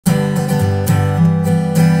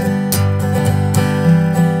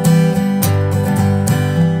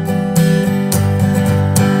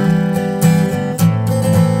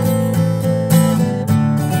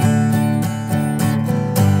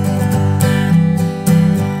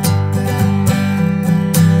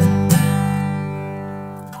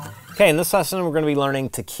Okay, in this lesson we're going to be learning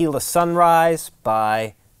Tequila Sunrise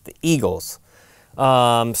by the Eagles.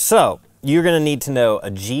 So you're going to need to know a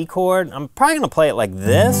G chord. I'm probably going to play it like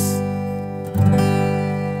this,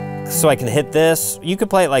 so I can hit this. You could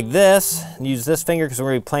play it like this and use this finger because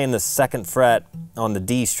we're going to be playing the 2nd fret on the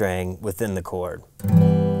D string within the chord.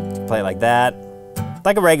 Play it like that.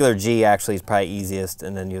 Like a regular G actually is probably easiest,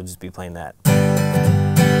 and then you'll just be playing that.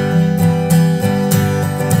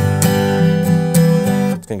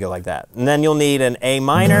 It's going to go like that. And then you'll need an A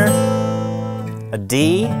minor, a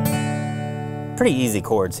D, pretty easy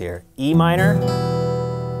chords here. E minor,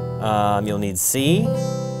 you'll need C,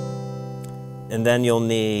 and then you'll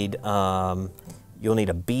need a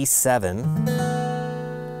B7,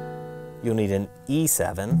 you'll need an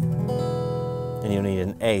E7, and you'll need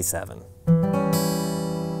an A7.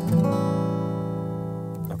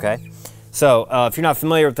 Okay, so if you're not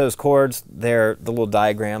familiar with those chords, they're the little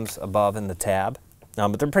diagrams above in the tab,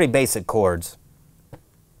 but they're pretty basic chords.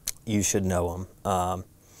 You should know them.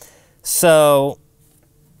 So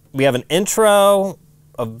we have an intro,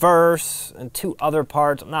 a verse, and 2 other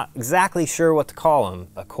parts. I'm not exactly sure what to call them,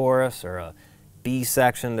 a chorus or a B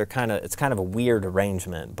section. It's kind of a weird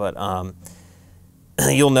arrangement, but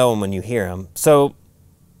you'll know them when you hear them. So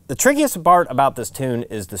the trickiest part about this tune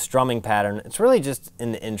is the strumming pattern. It's really just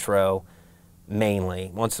in the intro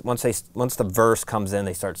mainly. Once the verse comes in,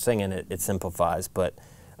 they start singing it, it simplifies. But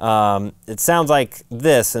it sounds like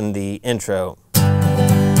this in the intro.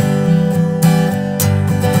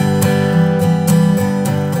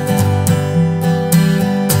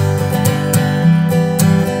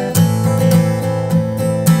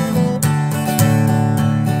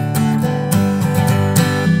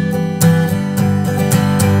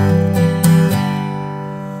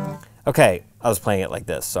 Okay, I was playing it like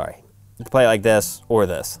this, sorry. You can play it like this or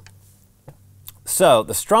this. So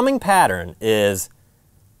the strumming pattern is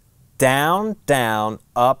down, down,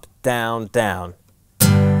 up, down, down.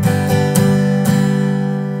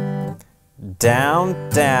 Down,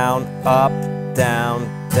 down, up,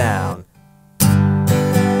 down, down.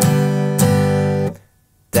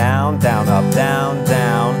 Down, down, up, down,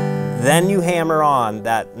 down. Then you hammer on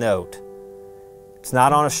that note. It's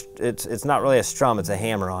not on it's not really a strum, it's a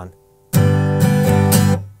hammer on.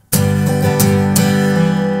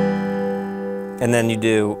 And then you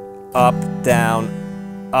do up, down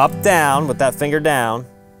with that finger down,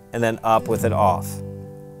 and then up with it off.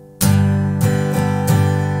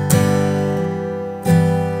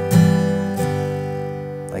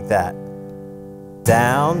 Like that.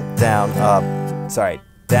 Down, down, up. Sorry.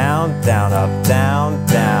 Down, down, up, down,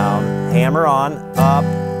 down. Hammer on, up,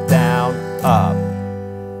 down, up.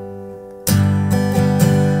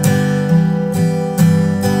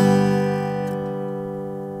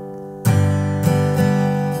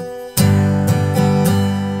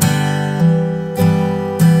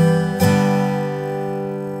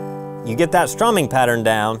 You get that strumming pattern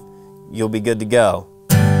down, you'll be good to go.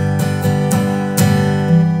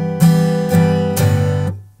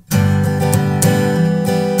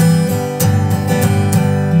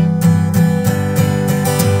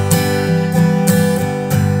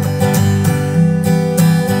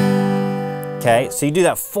 Okay, so you do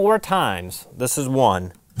that 4 times. This is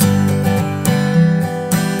 1.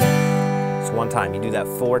 It's 1 time. You do that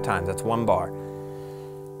 4 times. That's 1 bar.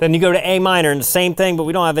 Then you go to A minor and the same thing, but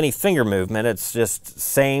we don't have any finger movement. It's just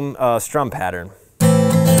same strum pattern.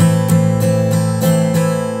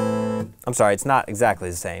 I'm sorry, it's not exactly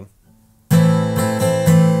the same.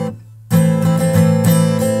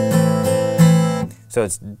 So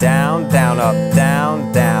it's down, down, up,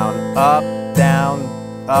 down, down, up, down,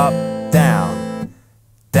 up, down.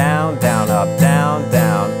 Down, down, up, down,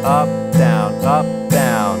 down, up, down, up,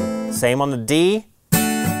 down. Same on the D.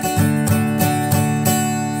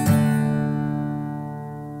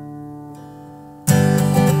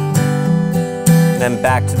 Then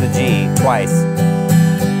back to the G twice.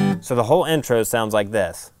 So the whole intro sounds like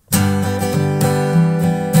this.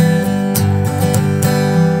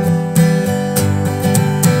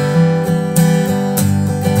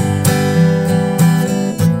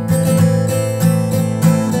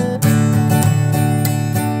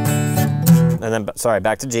 And then, sorry,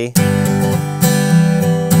 back to G.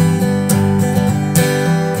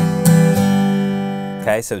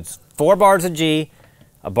 Okay, so it's 4 bars of G,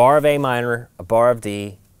 a bar of A minor, a bar of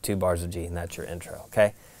D, 2 bars of G, and that's your intro,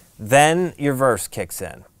 okay? Then your verse kicks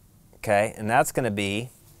in, okay? And that's gonna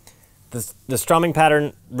be, the strumming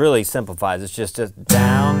pattern really simplifies. It's just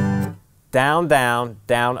down, down, down,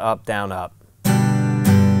 down, up, down, up.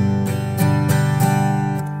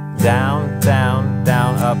 Down, down,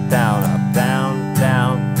 down, up, down,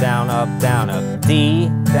 down, down, up, down, up, D,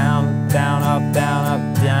 down, down, up, down,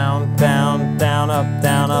 up, down, down, down, up,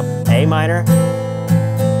 down, up, A minor,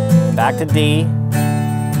 back to D,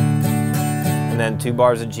 and then 2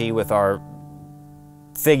 bars of G with our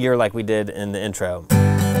figure like we did in the intro.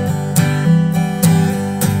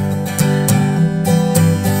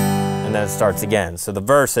 And then it starts again. So the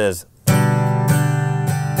verse is,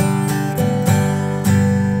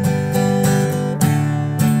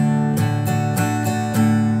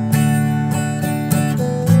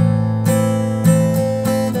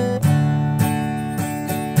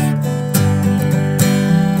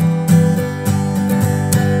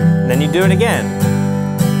 and then you do it again.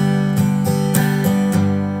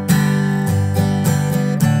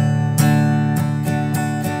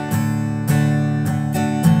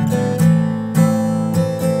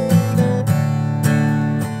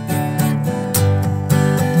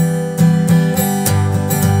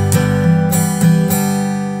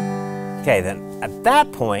 Okay, then at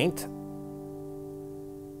that point,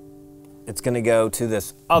 it's going to go to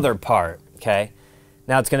this other part, okay?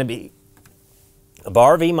 Now it's going to be a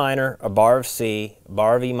bar of E minor, a bar of C, a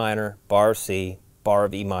bar of E minor, bar of C, bar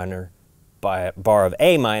of E minor, bar of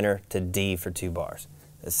A minor to D for 2 bars.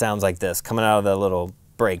 It sounds like this, coming out of the little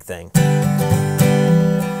break thing.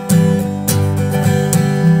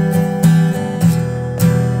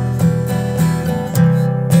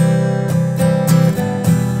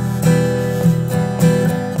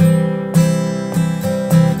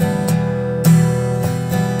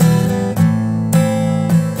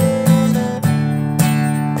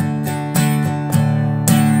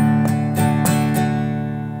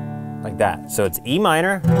 That. So it's E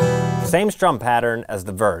minor, same strum pattern as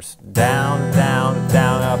the verse. Down, down,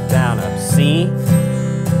 down, up, C.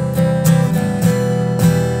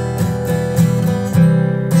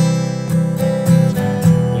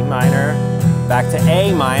 E minor, back to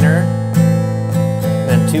A minor,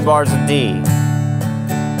 then 2 bars of D.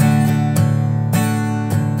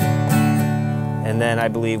 And then I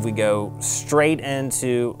believe we go straight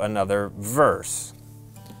into another verse.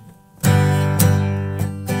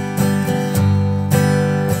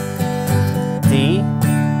 D,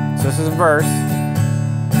 so this is a verse.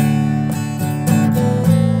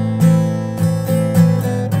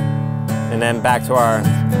 And then back to our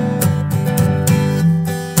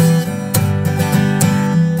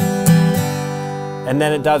and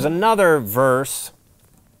then it does another verse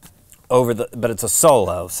over the, but it's a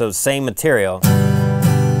solo, so same material.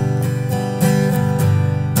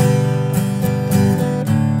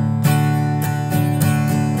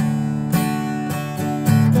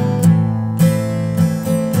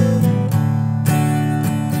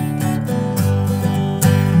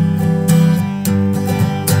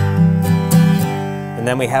 And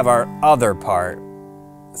then we have our other part.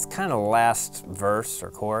 It's kind of last verse or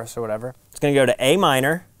chorus or whatever. It's going to go to A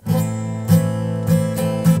minor.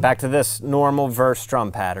 Back to this normal verse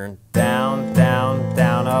strum pattern. Down, down,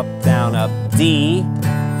 down, up, D.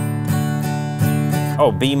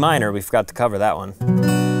 Oh, B minor, we forgot to cover that one.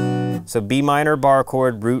 So B minor bar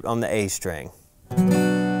chord, root on the A string. And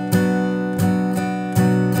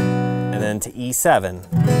then to E7.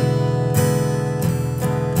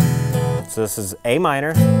 So this is A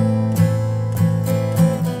minor,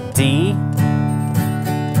 D,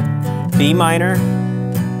 B minor,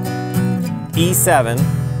 E7,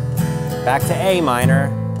 back to A minor,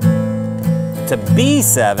 to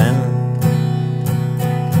B7,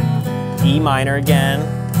 E minor again,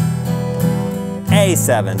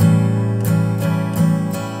 A7.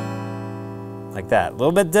 Like that, a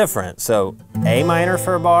little bit different. So A minor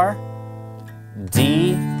for a bar,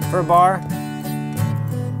 D for a bar,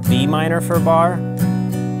 B minor for a bar,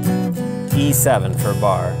 E7 for a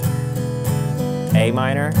bar, A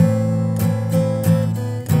minor,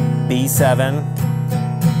 B7,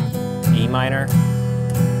 E minor,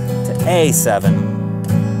 to A7.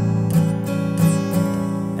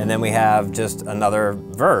 And then we have just another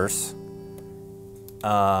verse.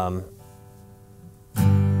 And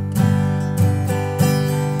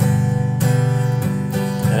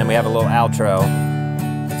then we have a little outro.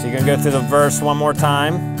 So you're gonna go through the verse one more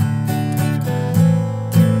time.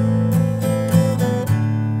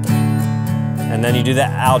 And then you do the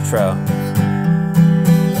outro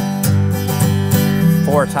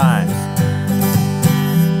 4 times.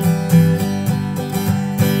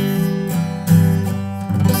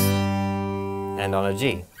 And on a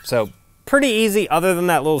G. So pretty easy other than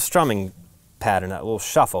that little strumming pattern, that little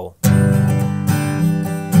shuffle.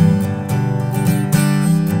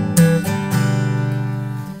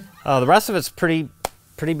 The rest of it's pretty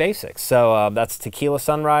basic. So that's Tequila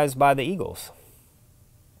Sunrise by the Eagles.